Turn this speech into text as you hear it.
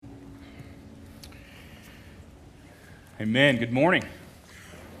Amen. Good morning.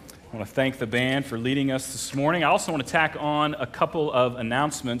 I want to thank the band for leading us this morning. I also want to tack on a couple of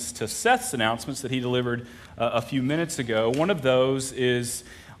announcements to Seth's announcements that he delivered a few minutes ago. One of those is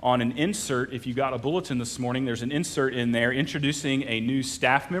on an insert. If you got a bulletin this morning, there's an insert in there introducing a new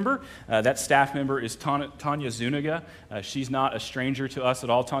staff member. That staff member is Tanya Zuniga. She's not a stranger to us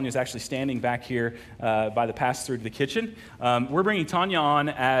at all. Tanya's actually standing back here by the pass-through to the kitchen. We're bringing Tanya on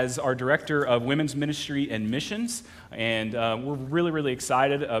as our Director of Women's Ministry and Missions. And we're really, really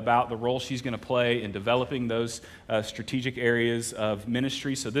excited about the role she's going to play in developing those strategic areas of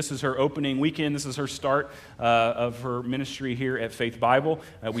ministry. So this is her opening weekend. This is her start of her ministry here at Faith Bible.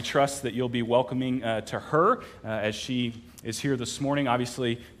 We trust that you'll be welcoming to her as she is here this morning.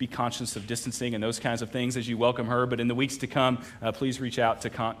 Obviously, be conscious of distancing and those kinds of things as you welcome her. But in the weeks to come, please reach out to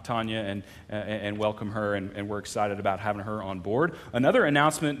Tanya and welcome her. And we're excited about having her on board. Another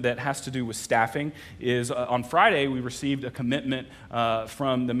announcement that has to do with staffing is on Friday, we received a commitment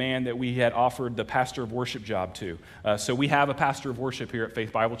from the man that we had offered the pastor of worship job to. So we have a pastor of worship here at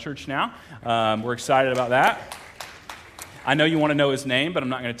Faith Bible Church now. We're excited about that. I know you want to know his name, but I'm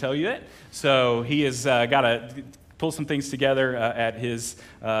not going to tell you it. So he has got to pull some things together at his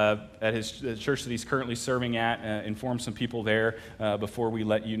church that he's currently serving at, inform some people there before we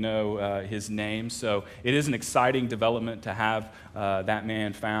let you know his name. So it is an exciting development to have that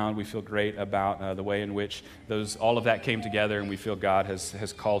man found. We feel great about the way in which all of that came together, and we feel God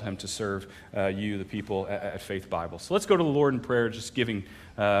has called him to serve you, the people at Faith Bible. So let's go to the Lord in prayer, just giving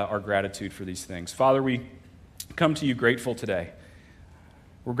our gratitude for these things. Father, we come to you grateful today.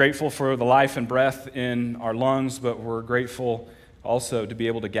 We're grateful for the life and breath in our lungs, but we're grateful also to be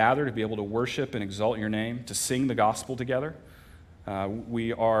able to gather, to be able to worship and exalt your name, to sing the gospel together.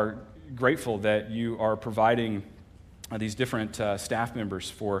 We are grateful that you are providing these different staff members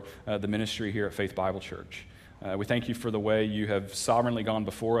for the ministry here at Faith Bible Church. We thank you for the way you have sovereignly gone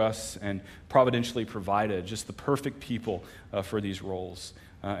before us and providentially provided just the perfect people for these roles.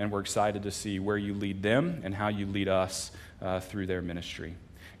 And we're excited to see where you lead them and how you lead us through their ministry.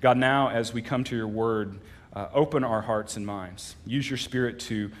 God, now as we come to your word, open our hearts and minds. Use your Spirit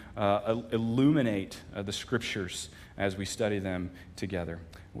to illuminate the scriptures as we study them together.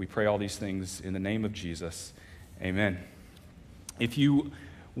 We pray all these things in the name of Jesus. Amen. If you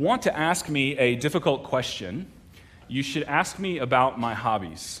want to ask me a difficult question, you should ask me about my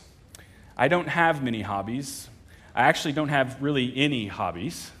hobbies. I don't have many hobbies. I actually don't have really any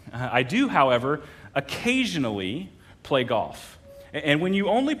hobbies. I do, however, occasionally play golf. And when you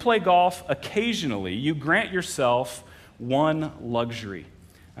only play golf occasionally, you grant yourself one luxury.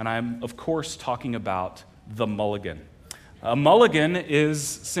 And I'm, of course, talking about the mulligan. A mulligan is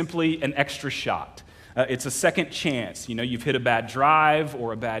simply an extra shot. It's a second chance. You know, you've hit a bad drive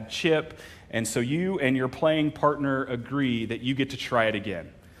or a bad chip, and so you and your playing partner agree that you get to try it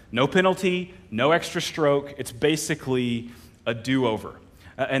again. No penalty, no extra stroke. It's basically a do-over.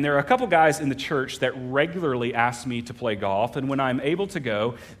 And there are a couple guys in the church that regularly ask me to play golf, and when I'm able to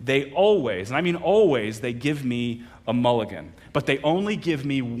go, they always, and I mean always, they give me a mulligan. But they only give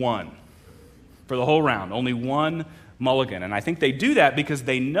me one for the whole round, only one mulligan. And I think they do that because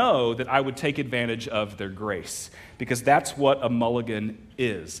they know that I would take advantage of their grace, because that's what a mulligan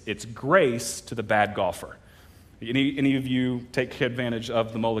is. It's grace to the bad golfer. Any of you take advantage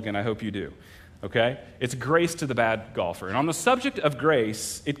of the mulligan? I hope you do. Okay? It's grace to the bad golfer. And on the subject of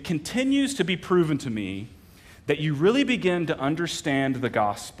grace, it continues to be proven to me that you really begin to understand the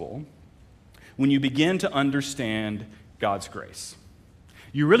gospel when you begin to understand God's grace.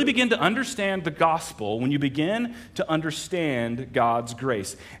 You really begin to understand the gospel when you begin to understand God's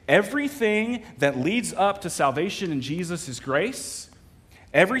grace. Everything that leads up to salvation in Jesus is grace.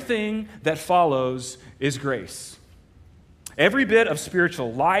 Everything that follows is grace. Every bit of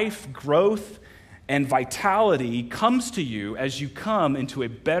spiritual life, growth, and vitality comes to you as you come into a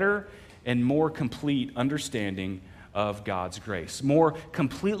better and more complete understanding of God's grace. More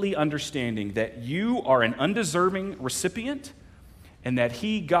completely understanding that you are an undeserving recipient and that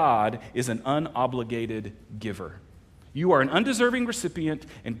He, God, is an unobligated giver. You are an undeserving recipient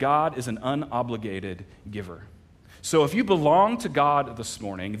and God is an unobligated giver. So if you belong to God this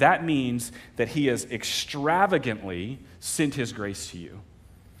morning, that means that He has extravagantly sent His grace to you.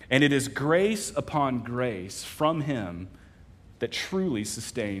 And it is grace upon grace from Him that truly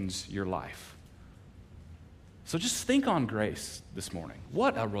sustains your life. So just think on grace this morning.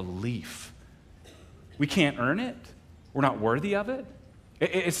 What a relief. We can't earn it. We're not worthy of it.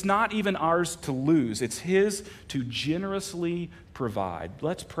 It's not even ours to lose. It's His to generously provide.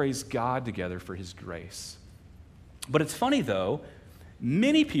 Let's praise God together for His grace. But it's funny, though,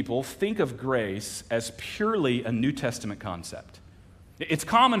 many people think of grace as purely a New Testament concept. It's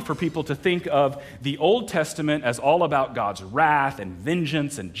common for people to think of the Old Testament as all about God's wrath and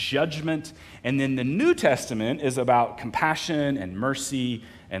vengeance and judgment, and then the New Testament is about compassion and mercy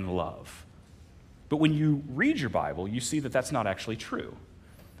and love. But when you read your Bible, you see that that's not actually true.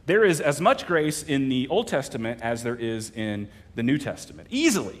 There is as much grace in the Old Testament as there is in the New Testament,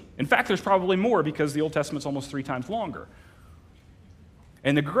 easily. In fact, there's probably more because the Old Testament's almost 3 times longer.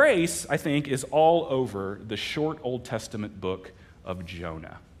 And the grace, I think, is all over the short Old Testament book of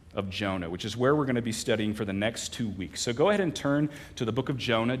Jonah, which is where we're going to be studying for the next 2 weeks. So go ahead and turn to the book of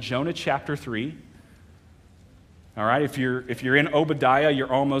Jonah, Jonah chapter 3. All right, if you're in Obadiah,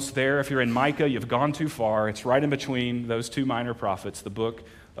 you're almost there. If you're in Micah, you've gone too far. It's right in between those 2 minor prophets, the book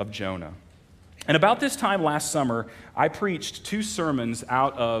of Jonah. And about this time last summer, I preached 2 sermons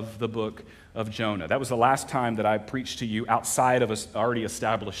out of the book of Jonah. That was the last time that I preached to you outside of an already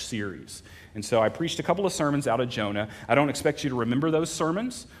established series. And so I preached a couple of sermons out of Jonah. I don't expect you to remember those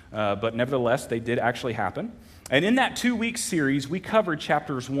sermons, but nevertheless, they did actually happen. And in that 2-week series, we covered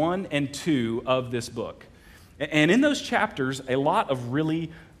chapters 1 and 2 of this book. And in those chapters, a lot of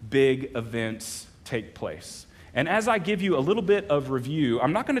really big events take place. And as I give you a little bit of review,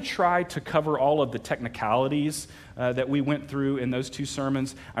 I'm not going to try to cover all of the technicalities that we went through in those 2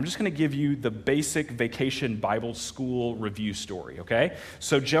 sermons. I'm just going to give you the basic vacation Bible school review story, okay?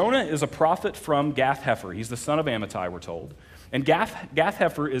 So Jonah is a prophet from Gath-Hepher. He's the son of Amittai, we're told. And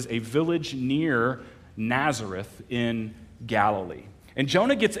Gath-Hepher is a village near Nazareth in Galilee. And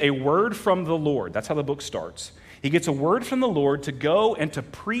Jonah gets a word from the Lord. That's how the book starts. He gets a word from the Lord to go and to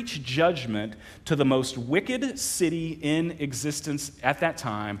preach judgment to the most wicked city in existence at that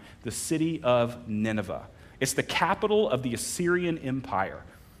time, the city of Nineveh. It's the capital of the Assyrian Empire.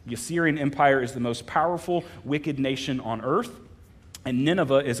 The Assyrian Empire is the most powerful, wicked nation on earth, and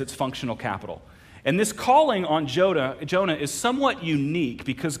Nineveh is its functional capital. And this calling on Jonah is somewhat unique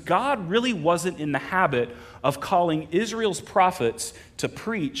because God really wasn't in the habit of calling Israel's prophets to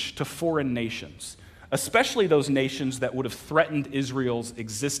preach to foreign nations, especially those nations that would have threatened Israel's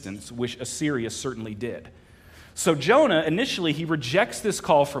existence, which Assyria certainly did. So Jonah, initially, he rejects this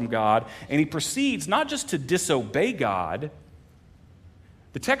call from God, and he proceeds not just to disobey God.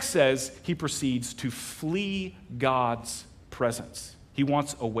 The text says he proceeds to flee God's presence. He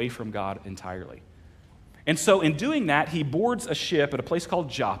wants away from God entirely. And so in doing that, he boards a ship at a place called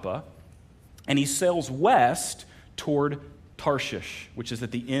Joppa, and he sails west toward Tarshish, which is at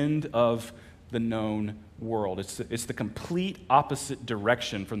the end of the known world. It's the complete opposite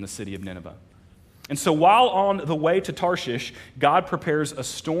direction from the city of Nineveh. And so while on the way to Tarshish, God prepares a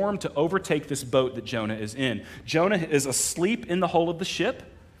storm to overtake this boat that Jonah is in. Jonah is asleep in the hull of the ship.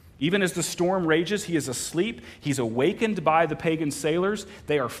 Even as the storm rages, he is asleep. He's awakened by the pagan sailors.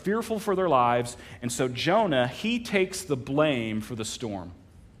 They are fearful for their lives. And so Jonah, he takes the blame for the storm.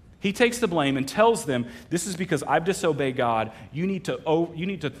 He takes the blame and tells them, this is because I've disobeyed God. You need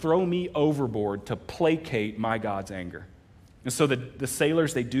to throw me overboard to placate my God's anger. And so the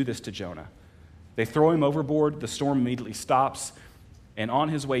sailors, they do this to Jonah. They throw him overboard. The storm immediately stops. And on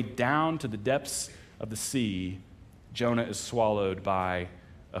his way down to the depths of the sea, Jonah is swallowed by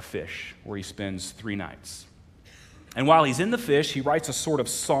a fish, where he spends 3 nights. And while he's in the fish, he writes a sort of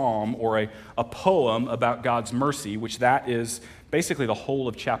psalm or a poem about God's mercy, which that is basically the whole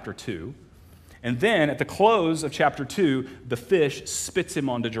of chapter 2. And then at the close of chapter 2, the fish spits him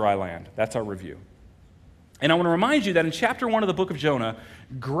onto dry land. That's our review. And I want to remind you that in chapter 1 of the book of Jonah,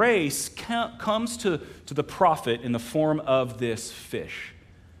 grace comes to the prophet in the form of this fish.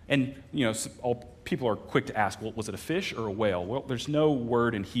 And, people are quick to ask, well, was it a fish or a whale? Well, there's no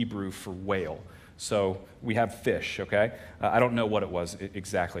word in Hebrew for whale. So we have fish, okay? I don't know what it was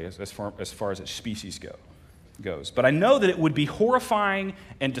exactly as far as its species goes. But I know that it would be horrifying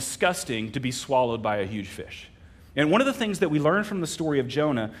and disgusting to be swallowed by a huge fish. And one of the things that we learn from the story of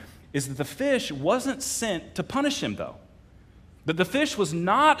Jonah is that the fish wasn't sent to punish him, though. That the fish was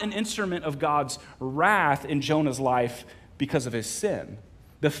not an instrument of God's wrath in Jonah's life because of his sin.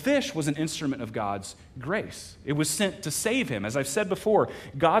 The fish was an instrument of God's grace. It was sent to save him. As I've said before,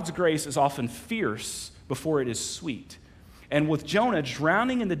 God's grace is often fierce before it is sweet. And with Jonah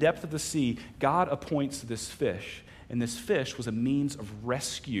drowning in the depth of the sea, God appoints this fish. And this fish was a means of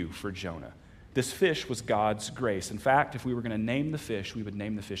rescue for Jonah. This fish was God's grace. In fact, if we were going to name the fish, we would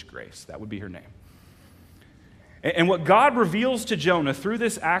name the fish Grace. That would be her name. And what God reveals to Jonah through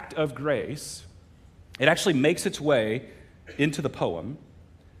this act of grace, it actually makes its way into the poem.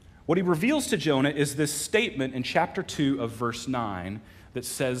 What he reveals to Jonah is this statement in chapter 2 of verse 9 that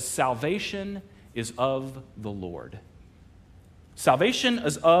says, salvation is of the Lord. Salvation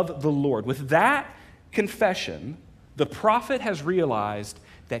is of the Lord. With that confession, the prophet has realized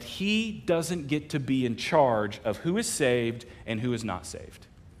that he doesn't get to be in charge of who is saved and who is not saved.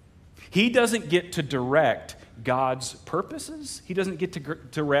 He doesn't get to direct God's purposes. He doesn't get to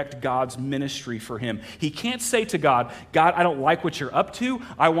direct God's ministry for him. He can't say to God, God, I don't like what you're up to.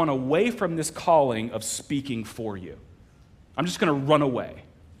 I want away from this calling of speaking for you. I'm just going to run away.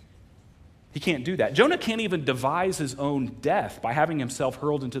 He can't do that. Jonah can't even devise his own death by having himself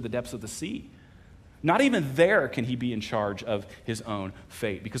hurled into the depths of the sea. Not even there can he be in charge of his own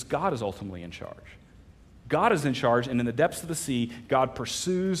fate, because God is ultimately in charge. God is in charge, and in the depths of the sea, God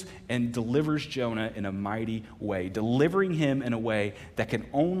pursues and delivers Jonah in a mighty way, delivering him in a way that can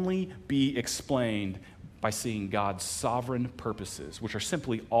only be explained by seeing God's sovereign purposes, which are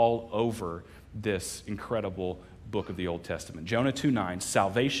simply all over this incredible book of the Old Testament. Jonah 2:9,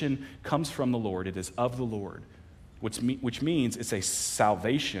 salvation comes from the Lord, it is of the Lord, which means it's a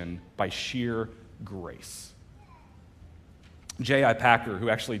salvation by sheer grace. J.I. Packer, who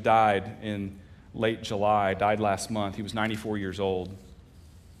actually died in late July, died last month. He was 94 years old.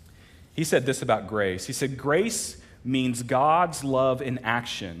 He said this about grace. He said, grace means God's love in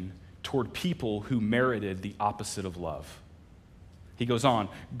action toward people who merited the opposite of love. He goes on,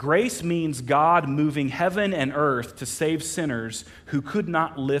 grace means God moving heaven and earth to save sinners who could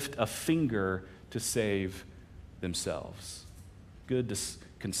not lift a finger to save themselves. Good,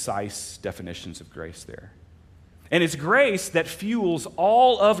 concise definitions of grace there. And it's grace that fuels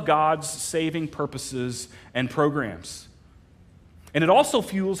all of God's saving purposes and programs. And it also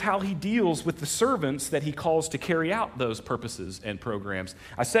fuels how he deals with the servants that he calls to carry out those purposes and programs.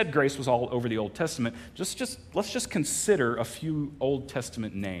 I said grace was all over the Old Testament. Let's just consider a few Old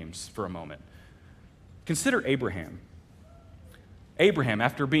Testament names for a moment. Consider Abraham. Abraham,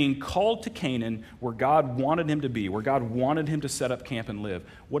 after being called to Canaan, where God wanted him to be, where God wanted him to set up camp and live,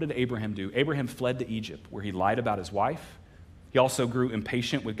 what did Abraham do? Abraham fled to Egypt, where he lied about his wife. He also grew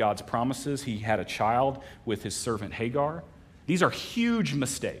impatient with God's promises. He had a child with his servant Hagar. These are huge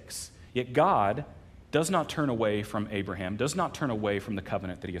mistakes. Yet God does not turn away from Abraham, does not turn away from the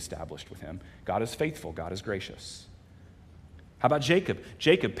covenant that he established with him. God is faithful. God is gracious. How about Jacob?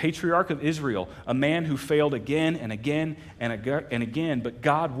 Jacob, patriarch of Israel, a man who failed again and again and again, but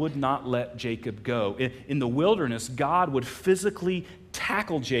God would not let Jacob go. In the wilderness, God would physically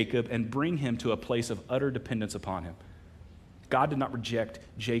tackle Jacob and bring him to a place of utter dependence upon him. God did not reject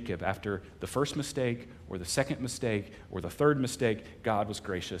Jacob after the first mistake or the second mistake or the third mistake. God was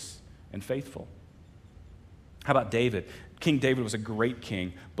gracious and faithful. How about David? King David was a great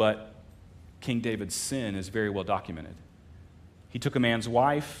king, but King David's sin is very well documented. He took a man's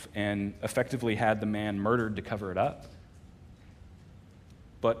wife and effectively had the man murdered to cover it up.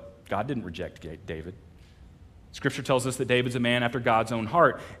 But God didn't reject David. Scripture tells us that David's a man after God's own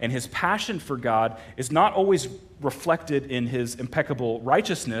heart, and his passion for God is not always reflected in his impeccable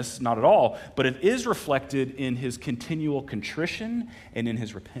righteousness, not at all, but it is reflected in his continual contrition and in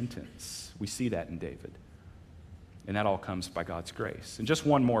his repentance. We see that in David. And that all comes by God's grace. And just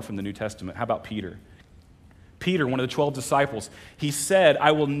one more from the New Testament. How about Peter? Peter, one of the 12 disciples, he said,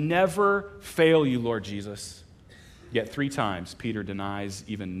 I will never fail you, Lord Jesus. Yet 3 times Peter denies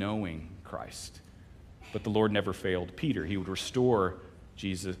even knowing Christ. But the Lord never failed Peter. He would restore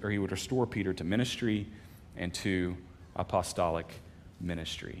Peter to ministry and to apostolic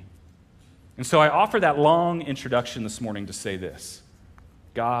ministry. And so I offer that long introduction this morning to say this.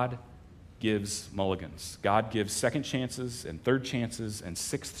 God gives mulligans. God gives second chances and third chances and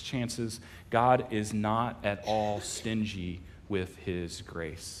sixth chances. God is not at all stingy with his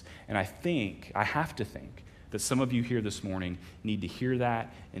grace. And I have to think, that some of you here this morning need to hear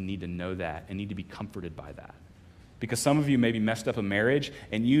that and need to know that and need to be comforted by that. Because some of you maybe messed up a marriage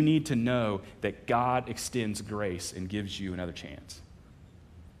and you need to know that God extends grace and gives you another chance.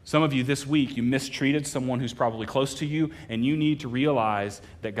 Some of you this week, you mistreated someone who's probably close to you, and you need to realize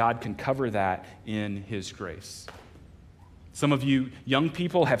that God can cover that in his grace. Some of you young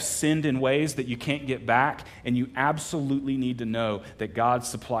people have sinned in ways that you can't get back, and you absolutely need to know that God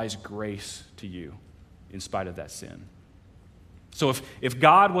supplies grace to you in spite of that sin. So if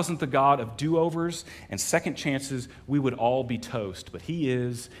God wasn't the God of do-overs and second chances, we would all be toast. But he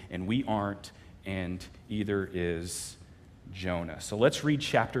is, and we aren't, and either is Jonah. So let's read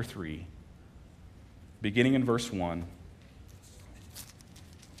chapter 3, beginning in verse 1,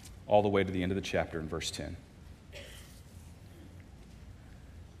 all the way to the end of the chapter in verse 10.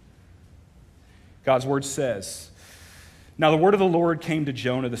 God's word says, Now the word of the Lord came to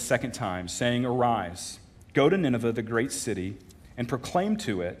Jonah the second time, saying, Arise, go to Nineveh, the great city, and proclaim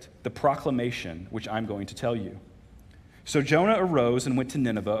to it the proclamation which I'm going to tell you. So Jonah arose and went to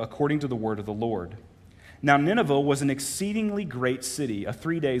Nineveh according to the word of the Lord. Now Nineveh was an exceedingly great city, a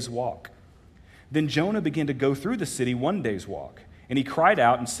 3 days' walk. Then Jonah began to go through the city 1 day's walk, and he cried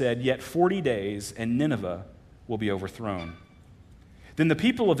out and said, Yet 40 days, and Nineveh will be overthrown. Then the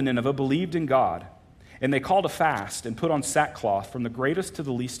people of Nineveh believed in God, and they called a fast and put on sackcloth from the greatest to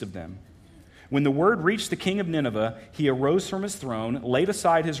the least of them. When the word reached the king of Nineveh, he arose from his throne, laid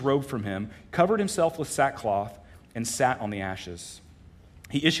aside his robe from him, covered himself with sackcloth, and sat on the ashes.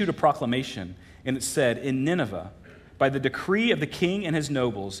 He issued a proclamation, and it said, In Nineveh, by the decree of the king and his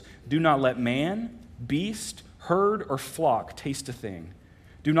nobles, do not let man, beast, herd, or flock taste a thing.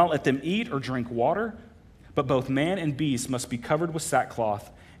 Do not let them eat or drink water, but both man and beast must be covered with sackcloth,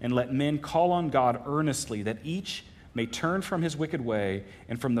 and let men call on God earnestly, that each may turn from his wicked way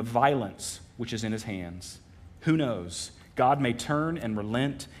and from the violence which is in his hands. Who knows? God may turn and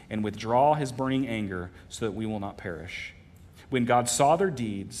relent and withdraw his burning anger so that we will not perish. When God saw their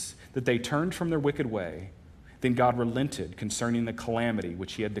deeds, that they turned from their wicked way, then God relented concerning the calamity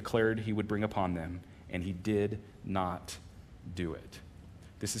which he had declared he would bring upon them, and he did not do it.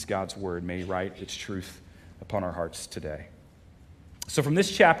 This is God's word. May he write its truth upon our hearts today. So from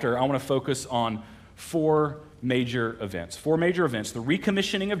this chapter, I want to focus on four major events. Four major events: the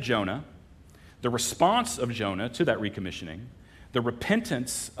recommissioning of Jonah, the response of Jonah to that recommissioning, the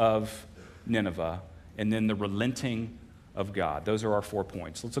repentance of Nineveh, and then the relenting of God. Those are our 4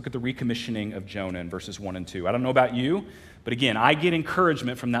 points. Let's look at the recommissioning of Jonah in verses 1 and 2. I don't know about you, but again, I get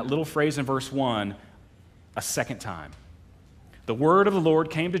encouragement from that little phrase in verse 1 a second time. The word of the Lord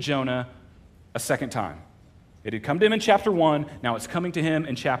came to Jonah a second time. It had come to him in chapter 1, now it's coming to him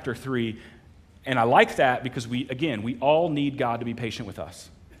in chapter 3. And I like that because we all need God to be patient with us.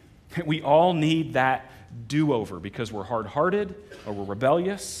 We all need that do-over because we're hard-hearted or we're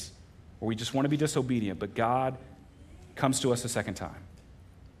rebellious or we just want to be disobedient. But God comes to us a second time.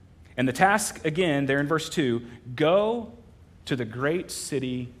 And the task, again, there in verse 2, go to the great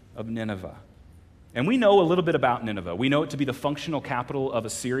city of Nineveh. And we know a little bit about Nineveh. We know it to be the functional capital of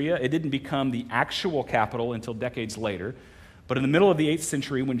Assyria. It didn't become the actual capital until decades later. But in the middle of the 8th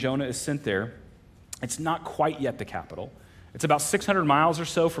century, when Jonah is sent there, it's not quite yet the capital. It's about 600 miles or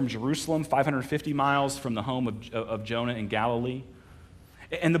so from Jerusalem, 550 miles from the home of Jonah in Galilee.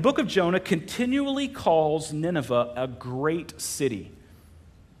 And the book of Jonah continually calls Nineveh a great city.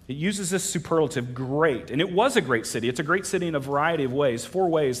 It uses this superlative, great. And it was a great city. It's a great city in a variety of ways. 4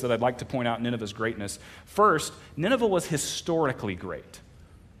 ways that I'd like to point out Nineveh's greatness. First, Nineveh was historically great.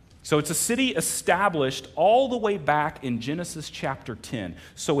 So it's a city established all the way back in Genesis chapter 10.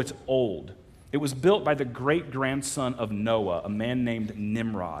 So it's old. It was built by the great-grandson of Noah, a man named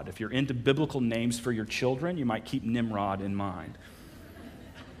Nimrod. If you're into biblical names for your children, you might keep Nimrod in mind.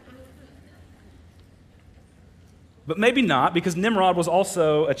 But maybe not, because Nimrod was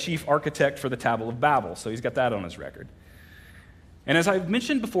also a chief architect for the Tower of Babel, so he's got that on his record. And as I've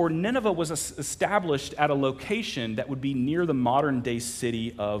mentioned before, Nineveh was established at a location that would be near the modern-day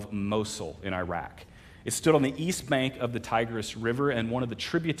city of Mosul in Iraq. It stood on the east bank of the Tigris River, and one of the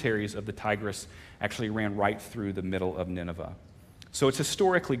tributaries of the Tigris actually ran right through the middle of Nineveh. So it's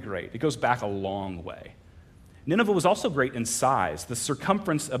historically great. It goes back a long way. Nineveh was also great in size. The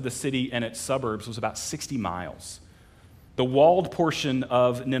circumference of the city and its suburbs was about 60 miles. The walled portion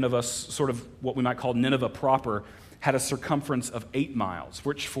of Nineveh, sort of what we might call Nineveh proper, had a circumference of 8 miles,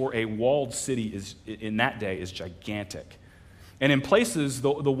 which for a walled city in that day is gigantic. And in places, the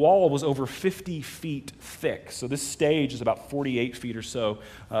wall was over 50 feet thick. So this stage is about 48 feet or so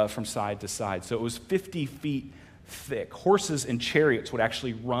from side to side. So it was 50 feet thick. Horses and chariots would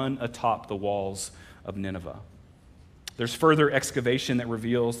actually run atop the walls of Nineveh. There's further excavation that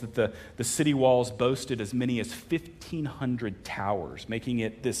reveals that the city walls boasted as many as 1,500 towers, making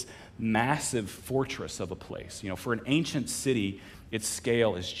it this massive fortress of a place. You know, for an ancient city, its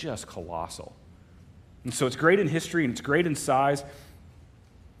scale is just colossal. And so it's great in history and it's great in size.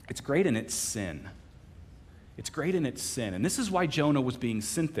 It's great in its sin. It's great in its sin. And this is why Jonah was being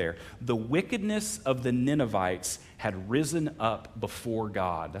sent there. The wickedness of the Ninevites had risen up before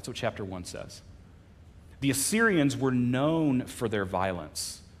God. That's what chapter 1 says. The Assyrians were known for their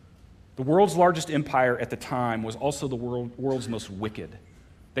violence. The world's largest empire at the time was also the world's most wicked.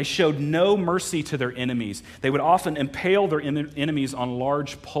 They showed no mercy to their enemies. They would often impale their enemies on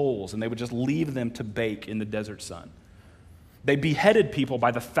large poles, and they would just leave them to bake in the desert sun. They beheaded people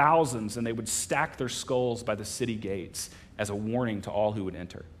by the thousands, and they would stack their skulls by the city gates as a warning to all who would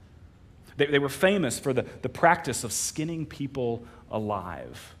enter. They were famous for the practice of skinning people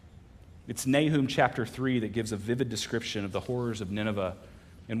alive. It's Nahum chapter 3 that gives a vivid description of the horrors of Nineveh.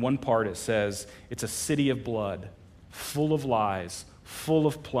 In one part it says, it's a city of blood, full of lies, full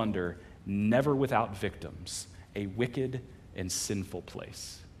of plunder, never without victims, a wicked and sinful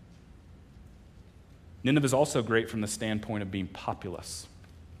place. Nineveh is also great from the standpoint of being populous.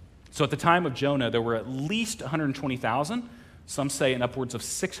 So at the time of Jonah, there were at least 120,000, some say an upwards of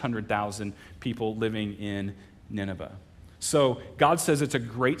 600,000 people living in Nineveh. So God says it's a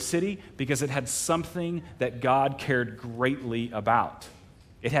great city because it had something that God cared greatly about.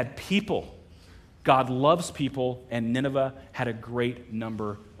 It had people. God loves people, and Nineveh had a great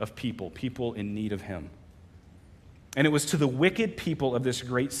number of people in need of him. And it was to the wicked people of this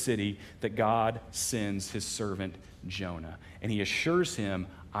great city that God sends his servant Jonah. And he assures him,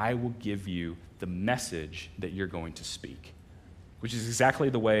 I will give you the message that you're going to speak. Which is exactly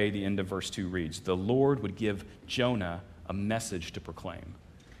the way the end of verse 2 reads. The Lord would give Jonah a message to proclaim.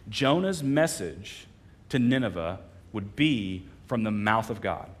 Jonah's message to Nineveh would be from the mouth of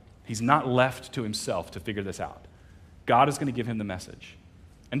God. He's not left to himself to figure this out. God is going to give him the message.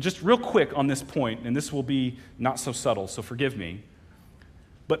 And just real quick on this point, and this will be not so subtle, so forgive me,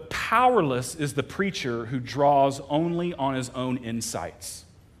 but powerless is the preacher who draws only on his own insights,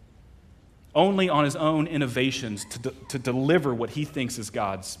 only on his own innovations to deliver what he thinks is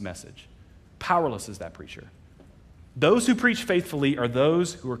God's message. Powerless is that preacher. Those who preach faithfully are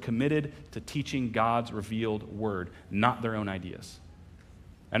those who are committed to teaching God's revealed word, not their own ideas.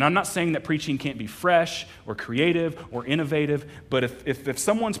 And I'm not saying that preaching can't be fresh or creative or innovative, but if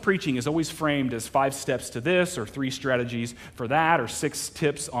someone's preaching is always framed as 5 steps to this or 3 strategies for that or 6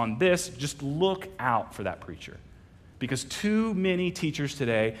 tips on this, just look out for that preacher. Because too many teachers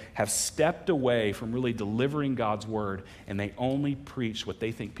today have stepped away from really delivering God's word, and they only preach what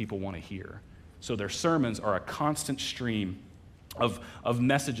they think people want to hear. So their sermons are a constant stream of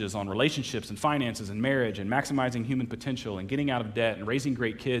messages on relationships and finances and marriage and maximizing human potential and getting out of debt and raising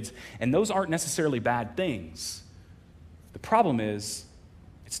great kids. And those aren't necessarily bad things. The problem is,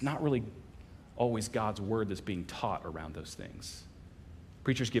 it's not really always God's word that's being taught around those things.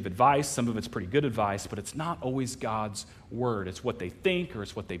 Preachers give advice, some of it's pretty good advice, but it's not always God's word. It's what they think, or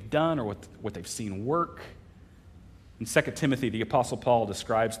it's what they've done, or what they've seen work. In 2 Timothy, the Apostle Paul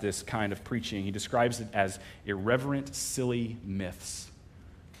describes this kind of preaching. He describes it as irreverent, silly myths.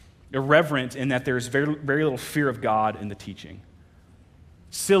 Irreverent in that there's very, very little fear of God in the teaching.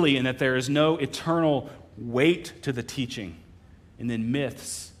 Silly in that there is no eternal weight to the teaching. And then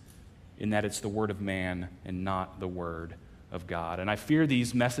myths in that it's the word of man and not the word of God. And I fear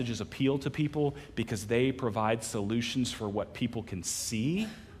these messages appeal to people because they provide solutions for what people can see.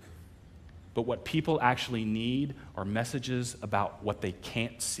 But what people actually need are messages about what they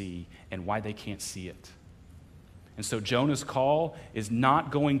can't see and why they can't see it. And so Jonah's call is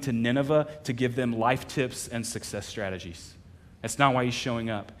not going to Nineveh to give them life tips and success strategies. That's not why he's showing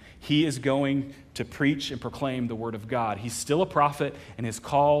up. He is going to preach and proclaim the word of God. He's still a prophet, and his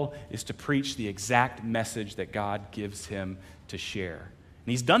call is to preach the exact message that God gives him to share.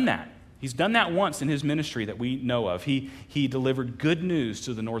 And he's done that. He's done that once in his ministry that we know of. He delivered good news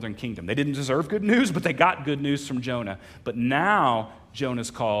to the northern kingdom. They didn't deserve good news, but they got good news from Jonah. But now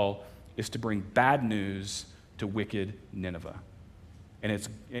Jonah's call is to bring bad news to wicked Nineveh.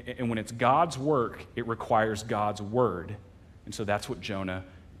 And when it's God's work, it requires God's word. And so that's what Jonah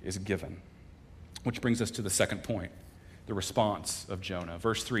is given. Which brings us to the second point, the response of Jonah.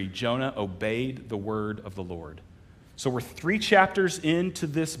 Verse 3, Jonah obeyed the word of the Lord. So we're 3 chapters into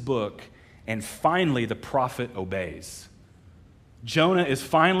this book, and finally the prophet obeys. Jonah is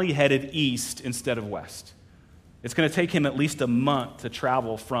finally headed east instead of west. It's going to take him at least a month to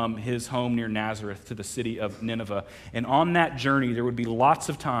travel from his home near Nazareth to the city of Nineveh. And on that journey, there would be lots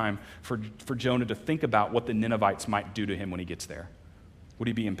of time for Jonah to think about what the Ninevites might do to him when he gets there. Would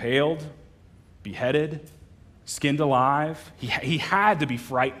he be impaled, beheaded, skinned alive? He had to be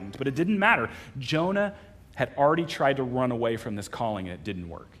frightened, but it didn't matter. Jonah had already tried to run away from this calling, and it didn't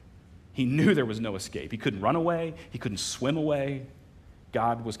work. He knew there was no escape. He couldn't run away. He couldn't swim away.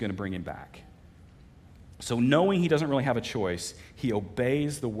 God was going to bring him back. So knowing he doesn't really have a choice, he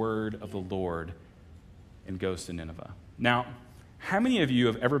obeys the word of the Lord and goes to Nineveh. Now, how many of you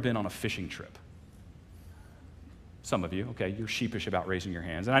have ever been on a fishing trip? Some of you, okay, you're sheepish about raising your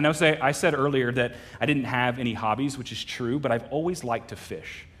hands. And I know I said earlier that I didn't have any hobbies, which is true, but I've always liked to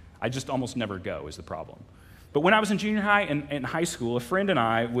fish. I just almost never go is the problem. But when I was in junior high and high school, a friend and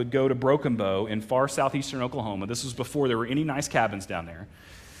I would go to Broken Bow in far southeastern Oklahoma. This was before there were any nice cabins down there.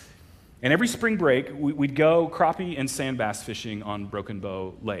 And every spring break, we'd go crappie and sand bass fishing on Broken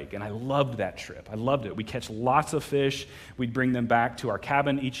Bow Lake. And I loved that trip. I loved it. We'd catch lots of fish. We'd bring them back to our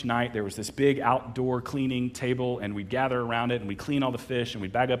cabin each night. There was this big outdoor cleaning table, and we'd gather around it, and we'd clean all the fish, and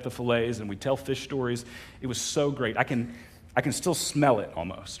we'd bag up the fillets, and we'd tell fish stories. It was so great. I can still smell it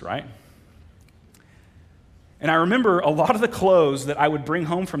almost, right? And I remember a lot of the clothes that I would bring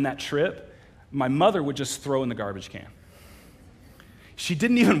home from that trip, my mother would just throw in the garbage can. She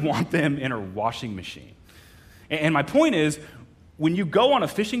didn't even want them in her washing machine. And my point is, when you go on a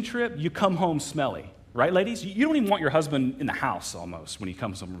fishing trip, you come home smelly, right, ladies? You don't even want your husband in the house almost when he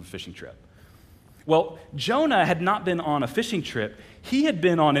comes home from a fishing trip. Well, Jonah had not been on a fishing trip. He had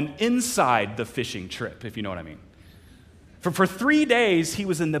been on an inside the fishing trip, if you know what I mean. For 3 days, he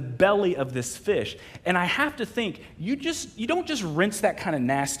was in the belly of this fish. And I have to think, you don't just rinse that kind of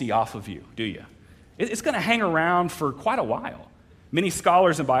nasty off of you, do you? It's going to hang around for quite a while. Many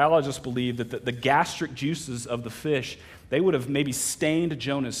scholars and biologists believe that the gastric juices of the fish, they would have maybe stained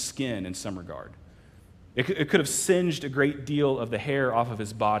Jonah's skin in some regard. It could have singed a great deal of the hair off of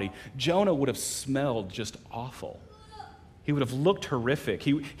his body. Jonah would have smelled just awful. He would have looked horrific.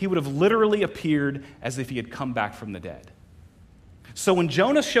 He would have literally appeared as if he had come back from the dead. So when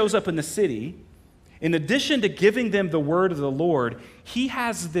Jonah shows up in the city, in addition to giving them the word of the Lord, he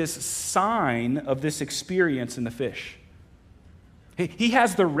has this sign of this experience in the fish. He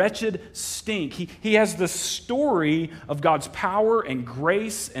has the wretched stink. He has the story of God's power and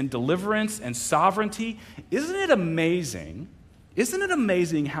grace and deliverance and sovereignty. Isn't it amazing? Isn't it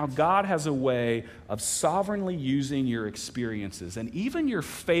amazing how God has a way of sovereignly using your experiences and even your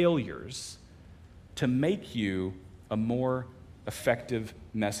failures to make you a more effective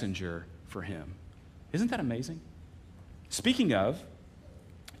messenger for Him? Isn't that amazing? Speaking of,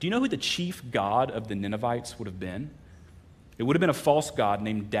 do you know who the chief god of the Ninevites would have been? It would have been a false god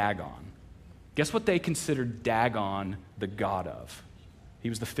named Dagon. Guess what they considered Dagon the god of? He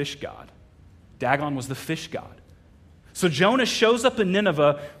was the fish god. Dagon was the fish god. So Jonah shows up in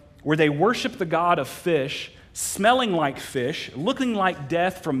Nineveh where they worship the god of fish, smelling like fish, looking like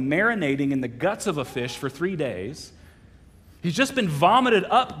death from marinating in the guts of a fish for 3 days. He's just been vomited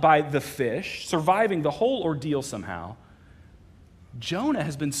up by the fish, surviving the whole ordeal somehow. Jonah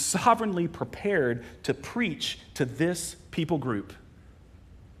has been sovereignly prepared to preach to this people group.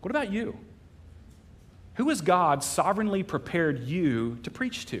 What about you? Who has God sovereignly prepared you to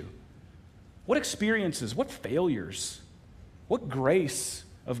preach to? What experiences, what failures, what grace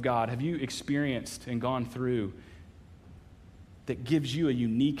of God have you experienced and gone through that gives you a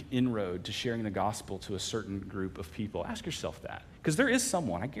unique inroad to sharing the gospel to a certain group of people? Ask yourself that, because there is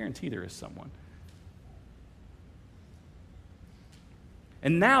someone. I guarantee there is someone.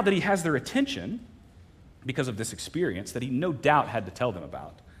 And now that he has their attention, because of this experience that he no doubt had to tell them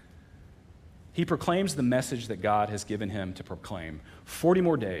about, he proclaims the message that God has given him to proclaim. 40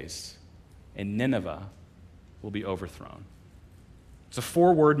 more days, and Nineveh will be overthrown. It's a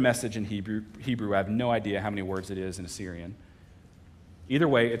 4-word message in Hebrew. I have no idea how many words it is in Assyrian. Either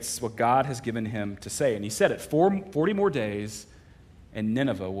way, it's what God has given him to say. And he said it, 40 more days, and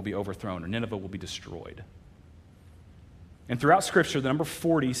Nineveh will be overthrown, or Nineveh will be destroyed. And throughout Scripture, the number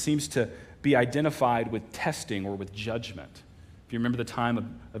 40 seems to be identified with testing or with judgment. If you remember the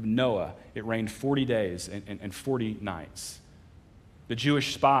time of Noah, it rained 40 days and 40 nights. The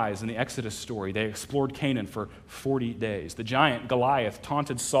Jewish spies in the Exodus story, they explored Canaan for 40 days. The giant Goliath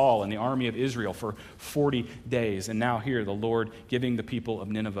taunted Saul and the army of Israel for 40 days. And now here, the Lord giving the people of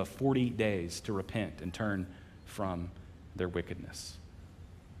Nineveh 40 days to repent and turn from their wickedness.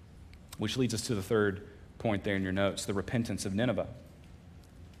 Which leads us to the third point there in your notes, the repentance of Nineveh.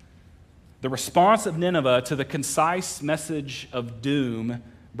 The response of Nineveh to the concise message of doom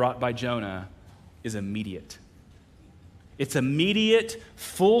brought by Jonah is immediate. It's immediate,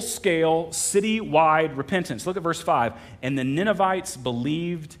 full-scale, city-wide repentance. Look at verse 5. And the Ninevites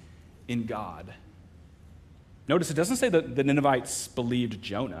believed in God. Notice it doesn't say that the Ninevites believed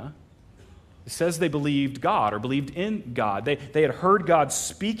Jonah. It says they believed God or believed in God. They had heard God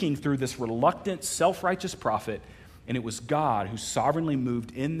speaking through this reluctant, self-righteous prophet, and it was God who sovereignly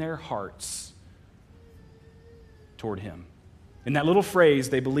moved in their hearts toward him. In that little phrase,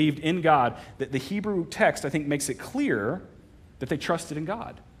 they believed in God, that the Hebrew text, I think, makes it clear that they trusted in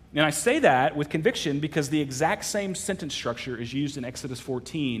God. And I say that with conviction because the exact same sentence structure is used in Exodus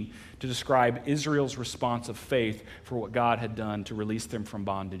 14 to describe Israel's response of faith for what God had done to release them from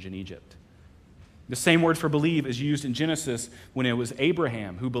bondage in Egypt. The same word for believe is used in Genesis when it was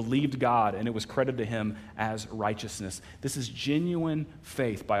Abraham who believed God and it was credited to him as righteousness. This is genuine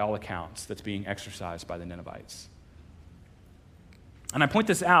faith by all accounts that's being exercised by the Ninevites. And I point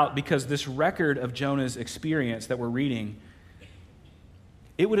this out because this record of Jonah's experience that we're reading,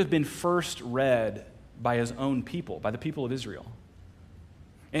 it would have been first read by his own people, by the people of Israel.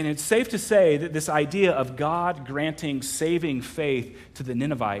 And it's safe to say that this idea of God granting saving faith to the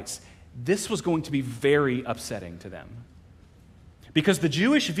Ninevites, this was going to be very upsetting to them. Because the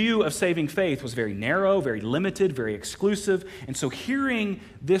Jewish view of saving faith was very narrow, very limited, very exclusive. And so hearing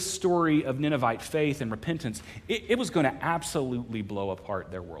this story of Ninevite faith and repentance, it was going to absolutely blow apart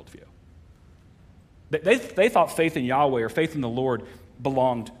their worldview. They thought faith in Yahweh or faith in the Lord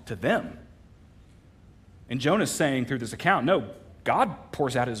belonged to them. And Jonah's saying through this account, no, God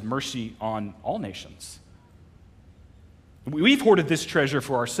pours out his mercy on all nations. We've hoarded this treasure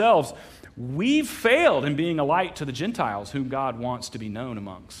for ourselves. We've failed in being a light to the Gentiles whom God wants to be known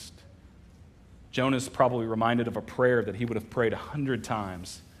amongst. Jonah's probably reminded of a prayer that he would have prayed 100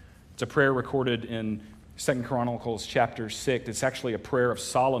 times. It's a prayer recorded in 2 Chronicles chapter 6. It's actually a prayer of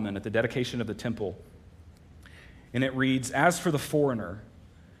Solomon at the dedication of the temple. And it reads, "As for the foreigner,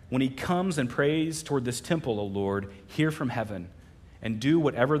 when he comes and prays toward this temple, O Lord, hear from heaven and do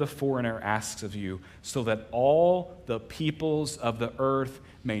whatever the foreigner asks of you, so that all the peoples of the earth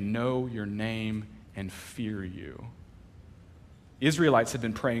may know your name and fear you." Israelites had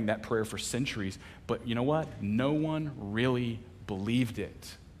been praying that prayer for centuries, but you know what? No one really believed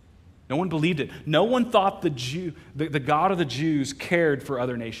it. No one believed it. No one thought the God of the Jews cared for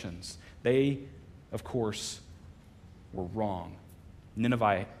other nations. They, of course, were wrong.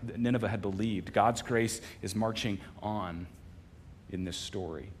 Nineveh had believed. God's grace is marching on in this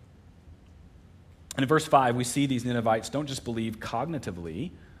story. And in verse 5, we see these Ninevites don't just believe cognitively.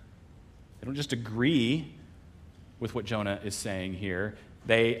 They don't just agree with what Jonah is saying here.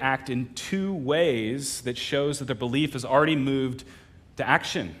 They act in two ways that shows that their belief has already moved to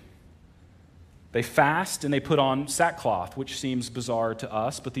action. They fast and they put on sackcloth, which seems bizarre to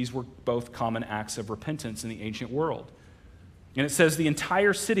us, but these were both common acts of repentance in the ancient world. And it says the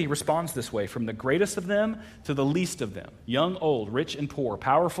entire city responds this way, from the greatest of them to the least of them, young, old, rich and poor,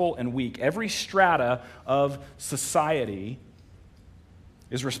 powerful and weak. Every strata of society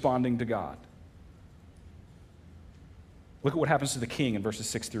is responding to God. Look at what happens to the king in verses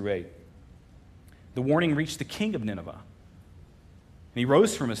 6 through 8. The warning reached the king of Nineveh. And he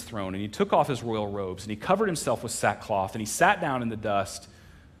rose from his throne, and he took off his royal robes, and he covered himself with sackcloth, and he sat down in the dust.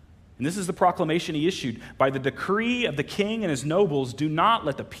 And this is the proclamation he issued. By the decree of the king and his nobles, do not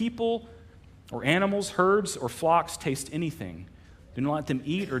let the people or animals, herds, or flocks taste anything. Do not let them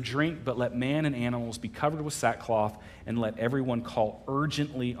eat or drink, but let man and animals be covered with sackcloth, and let everyone call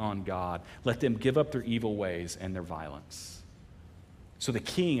urgently on God. Let them give up their evil ways and their violence. So the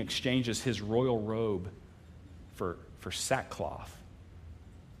king exchanges his royal robe for sackcloth,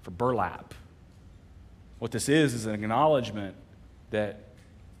 for burlap. What this is an acknowledgement that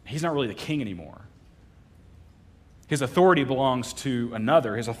he's not really the king anymore. His authority belongs to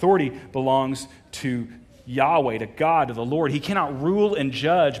another. His authority belongs to Yahweh, to God, to the Lord. He cannot rule and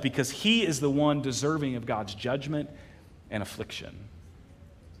judge because he is the one deserving of God's judgment and affliction.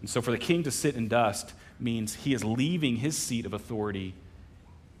 And so for the king to sit in dust means he is leaving his seat of authority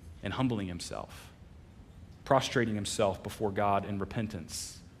and humbling himself, prostrating himself before God in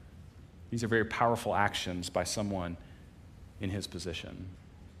repentance. These are very powerful actions by someone in his position.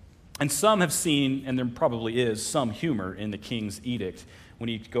 And some have seen, and there probably is, some humor in the king's edict when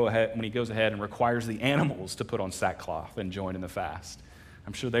he goes ahead and requires the animals to put on sackcloth and join in the fast.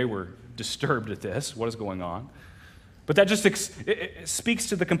 I'm sure they were disturbed at this. What is going on? But that just it speaks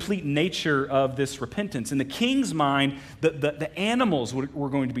to the complete nature of this repentance. In the king's mind, the animals were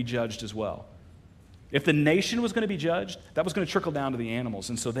going to be judged as well. If the nation was going to be judged, that was going to trickle down to the animals,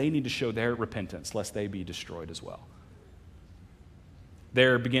 and so they need to show their repentance lest they be destroyed as well.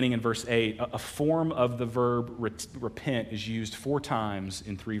 There, beginning in verse 8, a form of the verb repent is used 4 times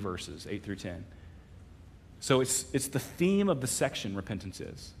in 3 verses, 8 through 10. So it's the theme of the section, repentance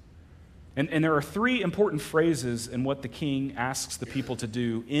is. And there are 3 important phrases in what the king asks the people to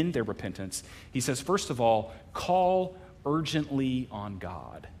do in their repentance. He says, first of all, call urgently on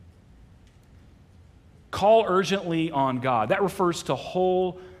God. Call urgently on God. That refers to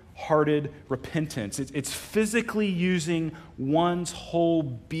wholehearted repentance. It's physically using one's whole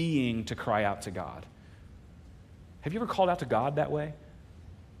being to cry out to God. Have you ever called out to God that way?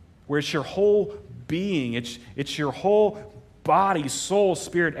 Where it's your whole being, it's your whole body, soul,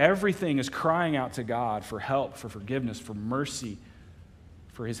 spirit, everything is crying out to God for help, for forgiveness, for mercy,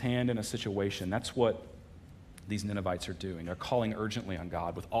 for his hand in a situation. That's what these Ninevites are doing. They're calling urgently on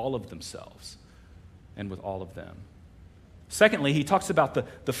God with all of themselves and with all of them. Secondly, he talks about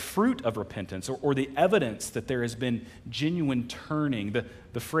the fruit of repentance or the evidence that there has been genuine turning.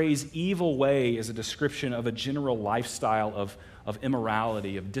 The phrase evil way is a description of a general lifestyle of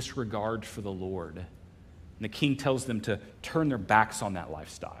immorality, of disregard for the Lord. And the king tells them to turn their backs on that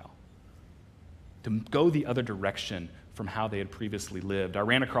lifestyle, to go the other direction from how they had previously lived. I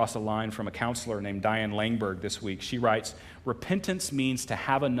ran across a line from a counselor named Diane Langberg this week. She writes, repentance means to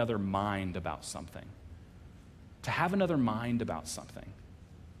have another mind about something. To have another mind about something.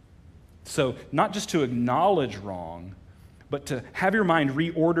 So not just to acknowledge wrong, but to have your mind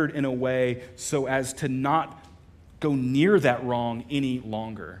reordered in a way so as to not go near that wrong any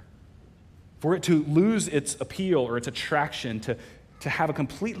longer. For it to lose its appeal or its attraction, to have a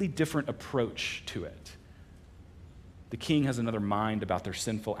completely different approach to it. The king has another mind about their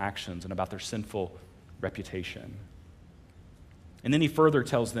sinful actions and about their sinful reputation. And then he further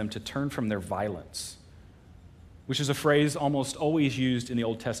tells them to turn from their violence, which is a phrase almost always used in the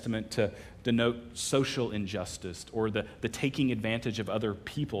Old Testament to denote social injustice or the taking advantage of other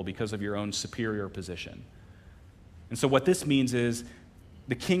people because of your own superior position. And so what this means is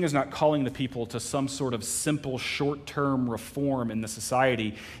the king is not calling the people to some sort of simple short-term reform in the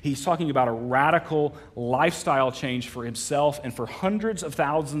society. He's talking about a radical lifestyle change for himself and for hundreds of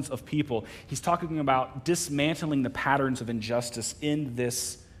thousands of people. He's talking about dismantling the patterns of injustice in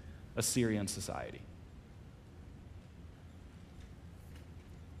this Assyrian society.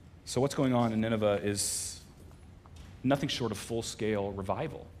 So what's going on in Nineveh is nothing short of full-scale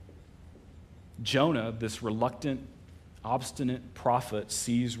revival. Jonah, this reluctant, obstinate prophet,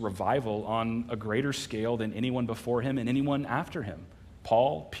 sees revival on a greater scale than anyone before him and anyone after him.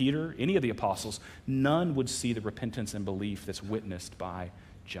 Paul, Peter, any of the apostles, none would see the repentance and belief that's witnessed by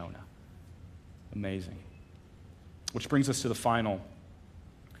Jonah. Amazing. Which brings us to the final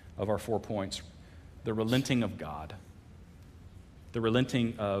of our 4 points, the relenting of God. The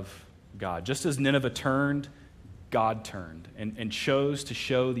relenting of God. Just as Nineveh turned, God turned and chose to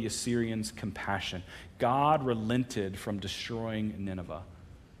show the Assyrians compassion. God relented from destroying Nineveh.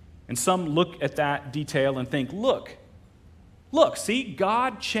 And some look at that detail and think, look, see,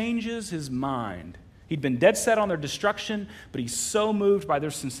 God changes his mind. He'd been dead set on their destruction, but he's so moved by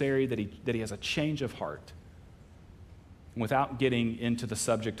their sincerity that he has a change of heart. And without getting into the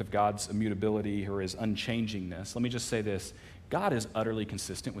subject of God's immutability or his unchangingness, let me just say this. God is utterly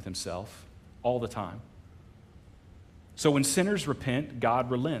consistent with himself all the time. So when sinners repent,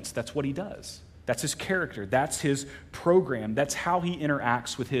 God relents. That's what he does. That's his character. That's his program. That's how he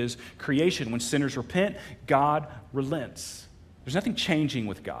interacts with his creation. When sinners repent, God relents. There's nothing changing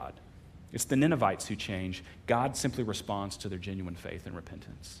with God. It's the Ninevites who change. God simply responds to their genuine faith and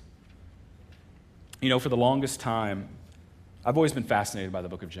repentance. You know, for the longest time, I've always been fascinated by the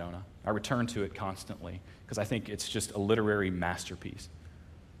book of Jonah. I return to it constantly because I think it's just a literary masterpiece.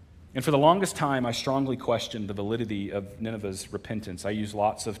 And for the longest time, I strongly questioned the validity of Nineveh's repentance. I used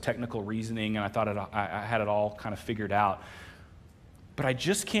lots of technical reasoning, and I thought I had it all kind of figured out. But I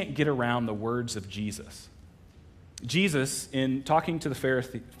just can't get around the words of Jesus. Jesus, in talking to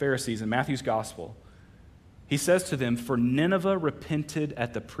the Pharisees in Matthew's gospel, he says to them, "For Nineveh repented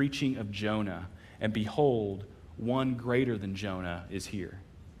at the preaching of Jonah, and behold, one greater than Jonah is here."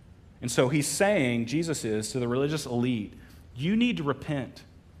 And so he's saying, Jesus is, to the religious elite, you need to repent.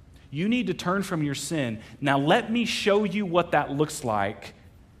 You need to turn from your sin. Now let me show you what that looks like.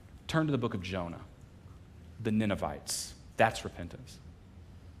 Turn to the book of Jonah, the Ninevites. That's repentance.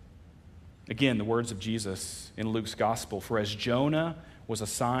 Again, the words of Jesus in Luke's gospel, "For as Jonah was a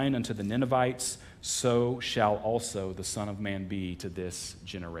sign unto the Ninevites, so shall also the Son of Man be to this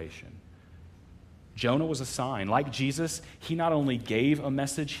generation." Jonah was a sign. Like Jesus, he not only gave a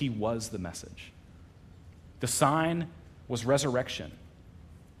message, he was the message. The sign was resurrection.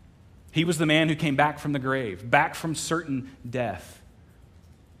 He was the man who came back from the grave, back from certain death.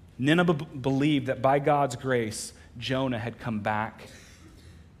 Nineveh believed that by God's grace, Jonah had come back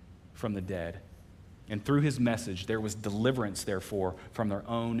from the dead. And through his message, there was deliverance, therefore, from their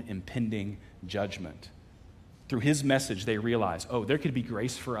own impending judgment. Through his message, they realized, oh, there could be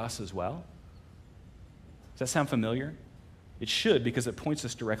grace for us as well. Does that sound familiar? It should, because it points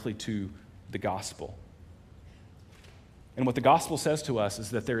us directly to the gospel. And what the gospel says to us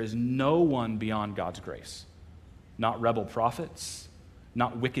is that there is no one beyond God's grace. Not rebel prophets,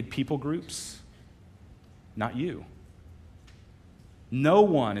 not wicked people groups, not you. No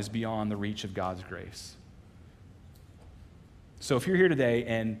one is beyond the reach of God's grace. So if you're here today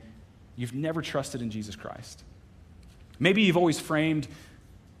and you've never trusted in Jesus Christ, maybe you've always framed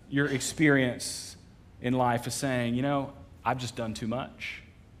your experience in life as saying, I've just done too much.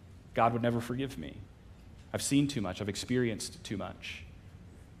 God would never forgive me. I've seen too much. I've experienced too much.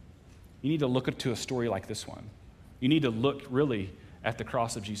 You need to look to a story like this one. You need to look really at the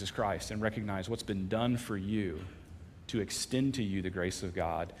cross of Jesus Christ and recognize what's been done for you to extend to you the grace of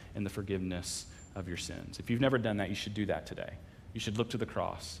God and the forgiveness of your sins. If you've never done that, you should do that today. You should look to the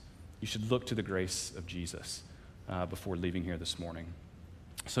cross. You should look to the grace of Jesus before leaving here this morning.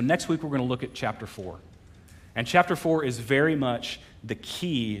 So next week, we're going to look at chapter 4. And chapter 4 is very much the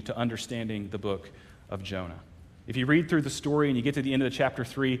key to understanding the book of Jonah. If you read through the story and you get to the end of the chapter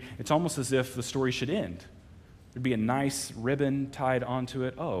 3, it's almost as if the story should end. There'd be a nice ribbon tied onto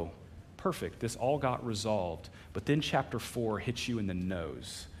it. Oh, perfect. This all got resolved. But then chapter 4 hits you in the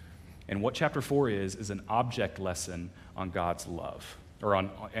nose. And what chapter 4 is an object lesson on God's love,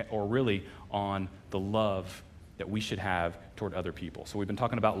 or really on the love that we should have toward other people. So we've been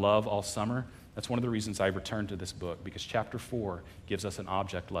talking about love all summer. That's one of the reasons I returned to this book, because chapter 4 gives us an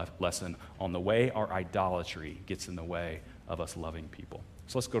object lesson on the way our idolatry gets in the way of us loving people.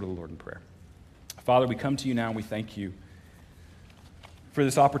 So let's go to the Lord in prayer. Father, we come to you now and we thank you for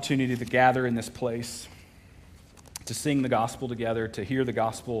this opportunity to gather in this place, to sing the gospel together, to hear the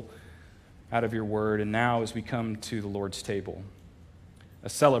gospel out of your word. And now as we come to the Lord's table, a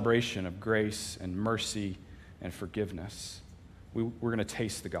celebration of grace and mercy and forgiveness, we're going to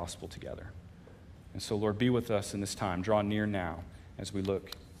taste the gospel together. And so, Lord, be with us in this time. Draw near now as we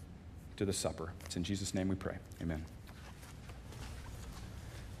look to the supper. It's in Jesus' name we pray. Amen.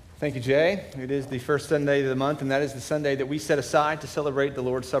 Thank you, Jay. It is the first Sunday of the month, and that is the Sunday that we set aside to celebrate the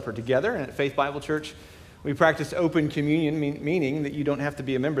Lord's Supper together. And at Faith Bible Church, we practice open communion, meaning that you don't have to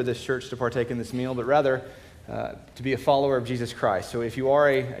be a member of this church to partake in this meal, but rather to be a follower of Jesus Christ. So if you are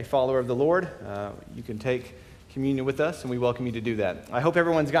a follower of the Lord, you can take communion with us, and we welcome you to do that. I hope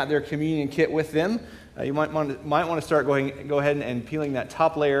everyone's got their communion kit with them. You might want to start go ahead and peeling that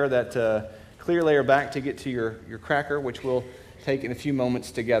top layer, that clear layer back to get to your cracker, which we'll take in a few moments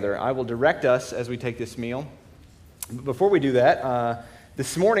together. I will direct us as we take this meal. But before we do that,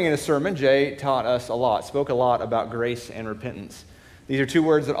 this morning in a sermon, Jay taught us spoke a lot about grace and repentance. These are two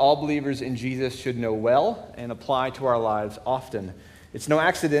words that all believers in Jesus should know well and apply to our lives often. It's no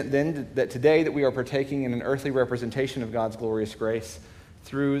accident, then, that today that we are partaking in an earthly representation of God's glorious grace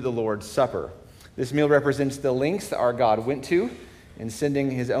through the Lord's Supper. This meal represents the lengths that our God went to in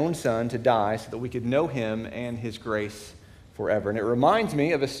sending his own Son to die so that we could know him and his grace forever. And it reminds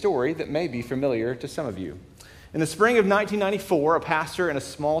me of a story that may be familiar to some of you. In the spring of 1994, a pastor in a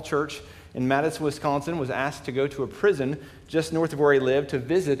small church in Madison, Wisconsin, was asked to go to a prison just north of where he lived to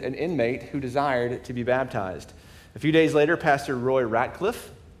visit an inmate who desired to be baptized. A few days later, Pastor Roy Ratcliffe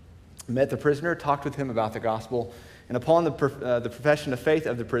met the prisoner, talked with him about the gospel, and upon the profession of faith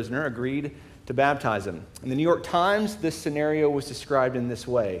of the prisoner, agreed to baptize him. In the New York Times, this scenario was described in this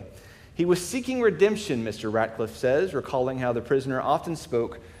way. He was seeking redemption, Mr. Ratcliffe says, recalling how the prisoner often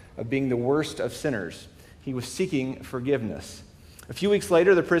spoke of being the worst of sinners. He was seeking forgiveness. A few weeks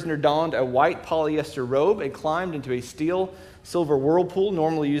later, the prisoner donned a white polyester robe and climbed into a steel-silver whirlpool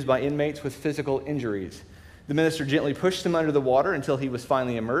normally used by inmates with physical injuries. The minister gently pushed him under the water until he was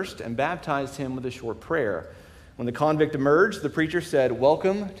finally immersed and baptized him with a short prayer. When the convict emerged, the preacher said,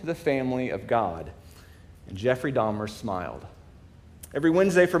 "Welcome to the family of God." And Jeffrey Dahmer smiled. Every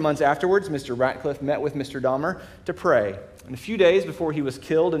Wednesday for months afterwards, Mr. Ratcliffe met with Mr. Dahmer to pray. And a few days before he was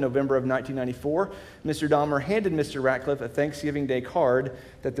killed in November of 1994, Mr. Dahmer handed Mr. Ratcliffe a Thanksgiving Day card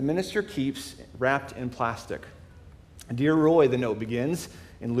that the minister keeps wrapped in plastic. "Dear Roy," the note begins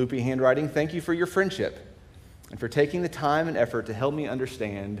in loopy handwriting, "thank you for your friendship and for taking the time and effort to help me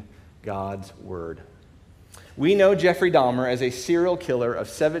understand God's Word." We know Jeffrey Dahmer as a serial killer of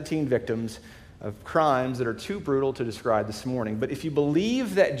 17 victims of crimes that are too brutal to describe this morning. But if you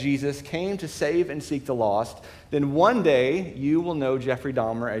believe that Jesus came to save and seek the lost, then one day you will know Jeffrey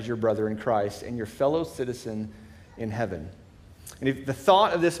Dahmer as your brother in Christ and your fellow citizen in heaven. And if the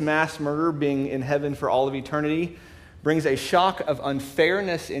thought of this mass murderer being in heaven for all of eternity brings a shock of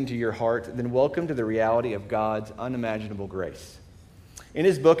unfairness into your heart, then welcome to the reality of God's unimaginable grace. In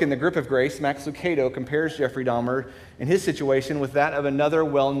his book, In the Grip of Grace, Max Lucado compares Jeffrey Dahmer and his situation with that of another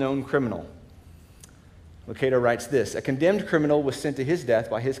well-known criminal. Lucado writes this: "A condemned criminal was sent to his death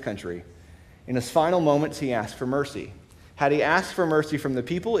by his country. In his final moments, he asked for mercy. Had he asked for mercy from the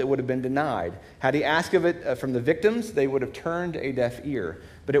people, it would have been denied. Had he asked of it from the victims, they would have turned a deaf ear.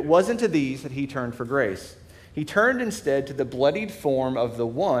 But it wasn't to these that he turned for grace. He turned instead to the bloodied form of the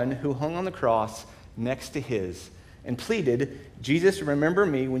one who hung on the cross next to his and pleaded, 'Jesus, remember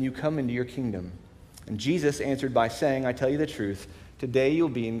me when you come into your kingdom.' And Jesus answered by saying, 'I tell you the truth, today you'll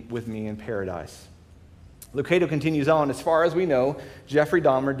be with me in paradise.'" Lucado continues on, "As far as we know, Jeffrey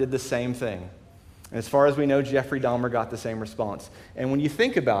Dahmer did the same thing. And as far as we know, Jeffrey Dahmer got the same response. And when you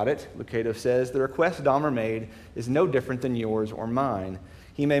think about it, Lucado says, the request Dahmer made is no different than yours or mine.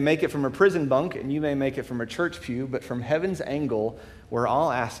 He may make it from a prison bunk, and you may make it from a church pew, but from heaven's angle, we're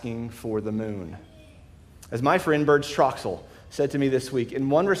all asking for the moon. As my friend Burge Troxel said to me this week, in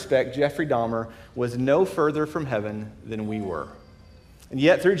one respect, Jeffrey Dahmer was no further from heaven than we were. And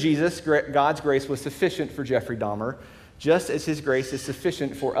yet, through Jesus, God's grace was sufficient for Jeffrey Dahmer, just as his grace is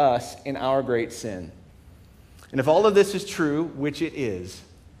sufficient for us in our great sin. And if all of this is true, which it is,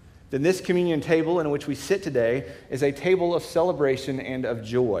 then this communion table in which we sit today is a table of celebration and of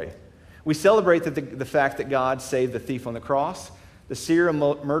joy. We celebrate the fact that God saved the thief on the cross, the serial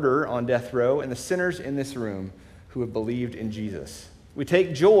murderer on death row, and the sinners in this room who have believed in Jesus. We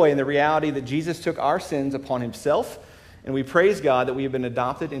take joy in the reality that Jesus took our sins upon himself, and we praise God that we have been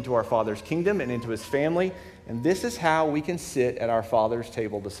adopted into our Father's kingdom and into his family, and this is how we can sit at our Father's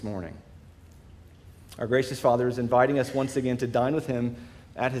table this morning. Our gracious Father is inviting us once again to dine with him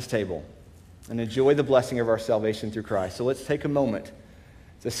at his table and enjoy the blessing of our salvation through Christ. So let's take a moment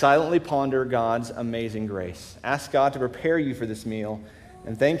to silently ponder God's amazing grace. Ask God to prepare you for this meal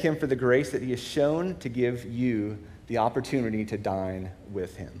and thank him for the grace that he has shown to give you the opportunity to dine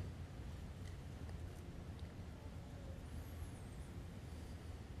with him.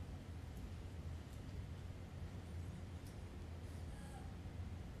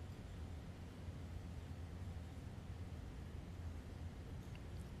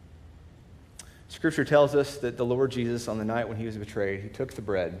 Scripture tells us that the Lord Jesus, on the night when he was betrayed, he took the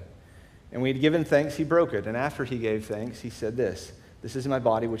bread, and when he had given thanks, he broke it. And after he gave thanks, he said this is my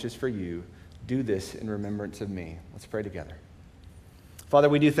body, which is for you. Do this in remembrance of me. Let's pray together. Father,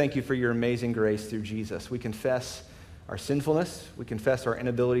 we do thank you for your amazing grace through Jesus. We confess our sinfulness. We confess our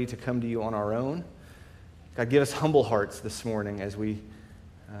inability to come to you on our own. God, give us humble hearts this morning as we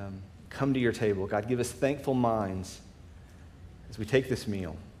come to your table. God, give us thankful minds as we take this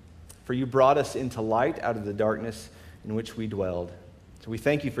meal. For you brought us into light out of the darkness in which we dwelled. So we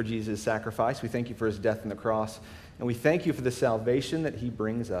thank you for Jesus' sacrifice. We thank you for his death on the cross. And we thank you for the salvation that he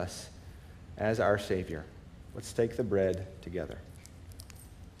brings us as our Savior. Let's take the bread together.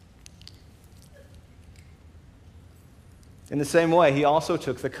 In the same way, he also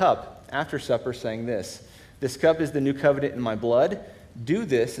took the cup after supper, saying this cup is the new covenant in my blood. Do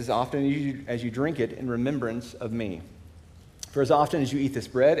this as often as you drink it in remembrance of me. For as often as you eat this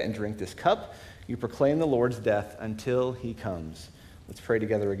bread and drink this cup, you proclaim the Lord's death until he comes. Let's pray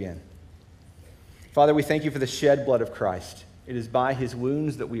together again. Father, we thank you for the shed blood of Christ. It is by his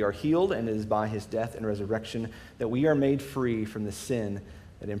wounds that we are healed, and it is by his death and resurrection that we are made free from the sin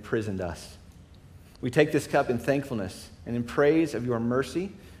that imprisoned us. We take this cup in thankfulness and in praise of your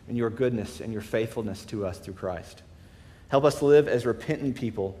mercy and your goodness and your faithfulness to us through Christ. Help us to live as repentant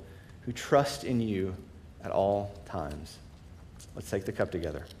people who trust in you at all times. Let's take the cup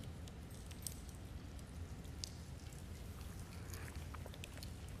together.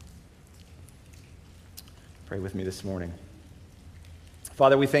 Pray with me this morning.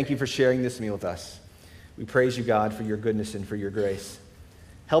 Father, we thank you for sharing this meal with us. We praise you, God, for your goodness and for your grace.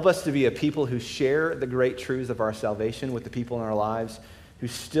 Help us to be a people who share the great truths of our salvation with the people in our lives who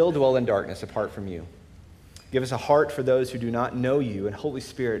still dwell in darkness apart from you. Give us a heart for those who do not know you, and Holy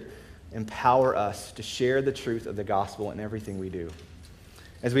Spirit, empower us to share the truth of the gospel in everything we do.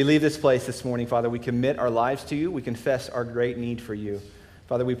 As we leave this place this morning, Father, we commit our lives to you. We confess our great need for you.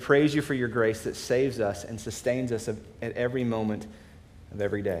 Father, we praise you for your grace that saves us and sustains us at every moment of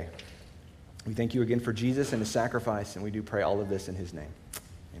every day. We thank you again for Jesus and his sacrifice, and we do pray all of this in his name.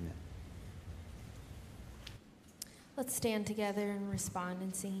 Amen. Let's stand together and respond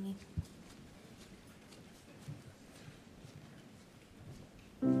in singing.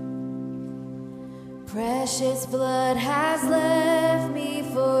 Precious blood has left me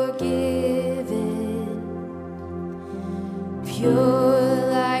forgiven, pure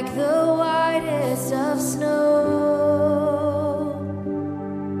like the whitest of snow,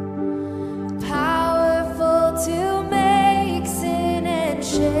 powerful to make sin and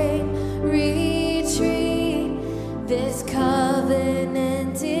shame retreat. This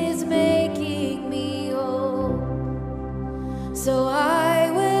covenant is making me whole, so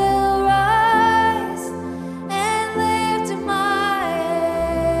I will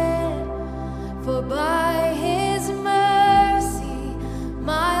by his mercy,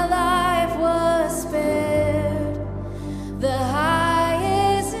 my life was spared. The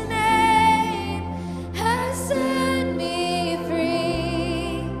highest name has set me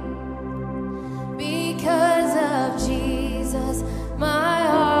free. Because of Jesus, my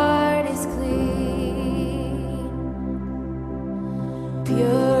heart is clean.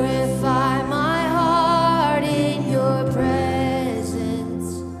 Purify my heart.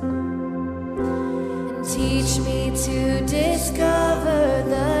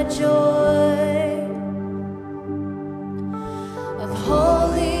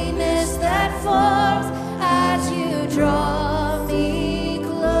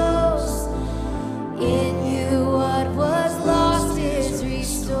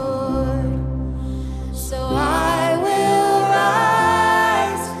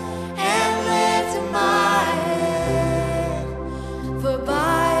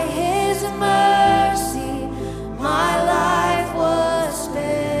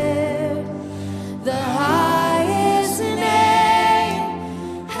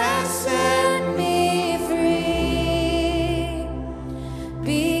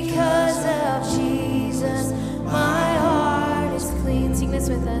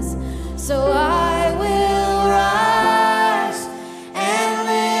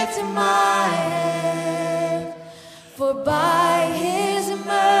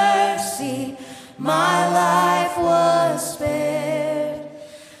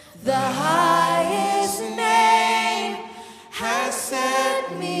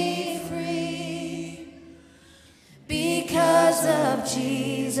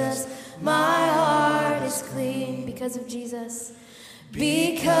 my heart is clean. Because of Jesus.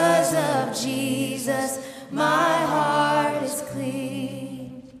 Because of Jesus, my heart is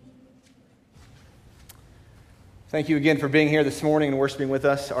clean. Thank you again for being here this morning and worshiping with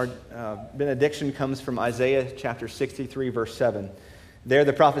us. Our benediction comes from Isaiah chapter 63, verse 7. There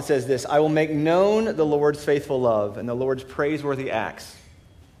the prophet says this, I will make known the Lord's faithful love and the Lord's praiseworthy acts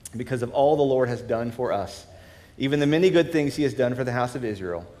because of all the Lord has done for us, even the many good things he has done for the house of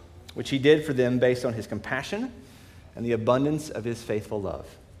Israel, which he did for them based on his compassion and the abundance of his faithful love.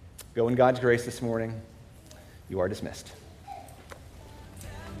 Go in God's grace this morning. You are dismissed.